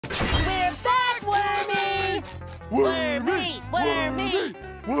Wormy! Wormy!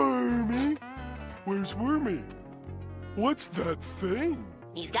 Wormy! Where's Wormy? What's that thing?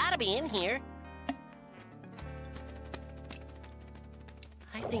 He's gotta be in here.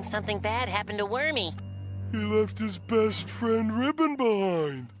 I think something bad happened to Wormy. He left his best friend Ribbon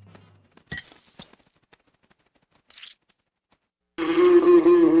behind.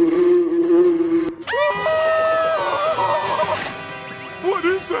 What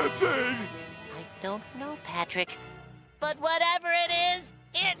is that thing? I don't know, Patrick. But whatever it is,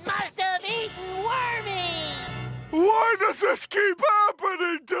 it must have eaten Wormy! Why does this keep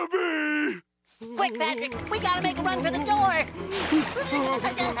happening to me? Quick, Patrick! We gotta make a run for the door!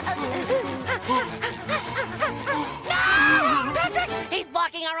 No! Patrick! He's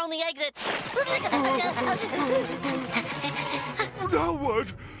blocking our only exit! Now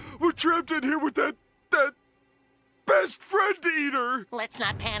what? We're trapped in here with that best friend eater! Let's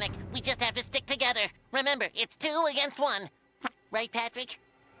not panic. We just have to stick together. Remember, it's 2 against 1. Right, Patrick?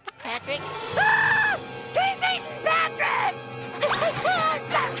 Patrick? Ah! He's eating Patrick!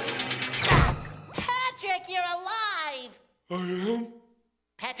 Patrick, you're alive! I am?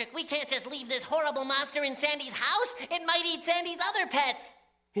 Patrick, we can't just leave this horrible monster in Sandy's house. It might eat Sandy's other pets.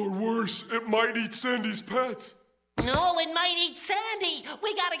 Or worse, it might eat Sandy's pets. No, it might eat Sandy.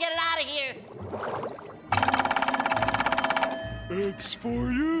 We gotta get it out of here. It's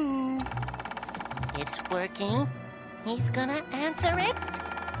for you. It's working. He's gonna answer it.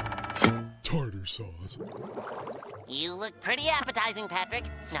 Tartar sauce. You look pretty appetizing, Patrick.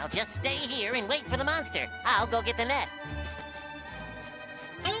 Now just stay here and wait for the monster. I'll go get the net.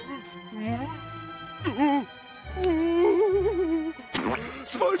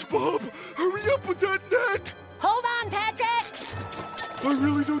 SpongeBob, hurry up with that net! Hold on, Patrick! I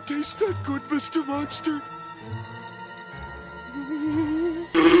really don't taste that good, Mr. Monster.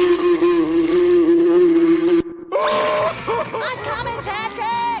 I'm coming,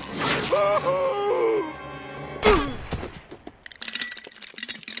 Patrick!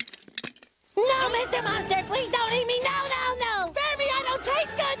 No, Mr. Monster, please don't eat me! No, no, no! Wormy, I don't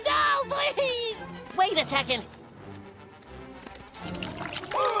taste good! No, please! Wait a second.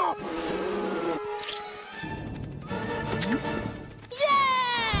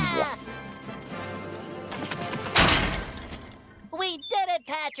 Yeah! We did it,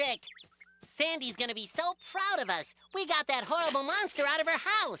 Patrick! Sandy's gonna be so proud of us. We got that horrible monster out of her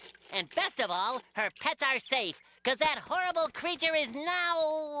house. And best of all, her pets are safe, because that horrible creature is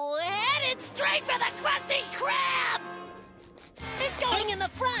now headed straight for the Krusty Krab! It's going in the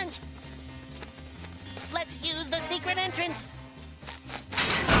front! Let's use the secret entrance.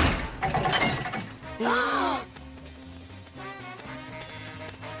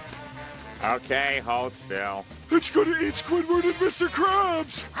 Okay, hold still. It's gonna eat Squidward and Mr.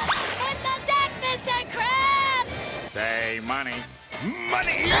 Krabs! In the net, Mr. Krabs! Say money.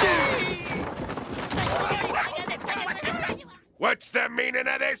 Money! What's the meaning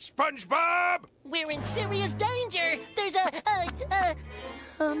of this, SpongeBob? We're in serious danger. There's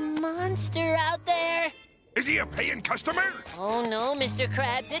a monster out there. Is he a paying customer? Oh no, Mr.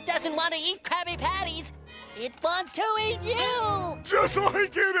 Krabs, it doesn't want to eat Krabby Patties. It wants to eat you. Just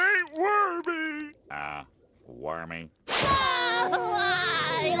like it ate Wormy! Wormy. Oh,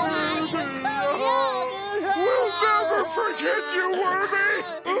 why? You're so young. We'll never forget you, Wormy!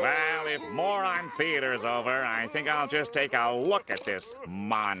 Well, if Moron Theater's over, I think I'll just take a look at this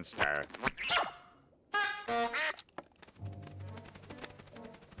monster.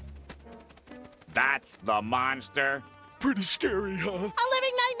 That's the monster? Pretty scary, huh? A living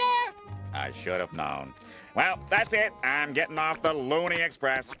nightmare. I should have known. Well, that's it. I'm getting off the Looney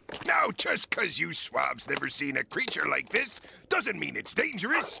Express. Now, just 'cause you swabs never seen a creature like this doesn't mean it's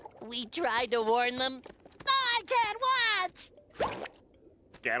dangerous. We tried to warn them. I can't watch.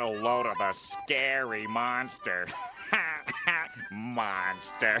 Get a load of the scary monster.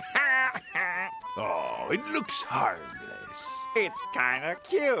 Monster. Oh, it looks harmless. It's kind of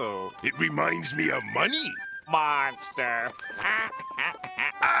cute. It reminds me of money. Monster.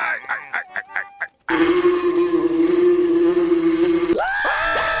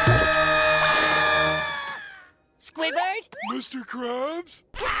 Squidward? Mr. Krabs?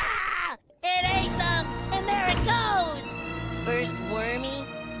 Ah! It ate them, and there it goes. First Wormy,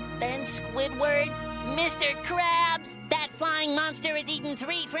 then Squidward, Mr. Krabs. That flying monster has eaten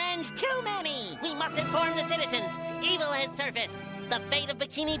 3 friends too many. We must inform the citizens. Evil has surfaced. The fate of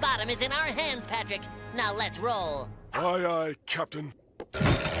Bikini Bottom is in our hands, Patrick. Now let's roll. Aye, aye, Captain.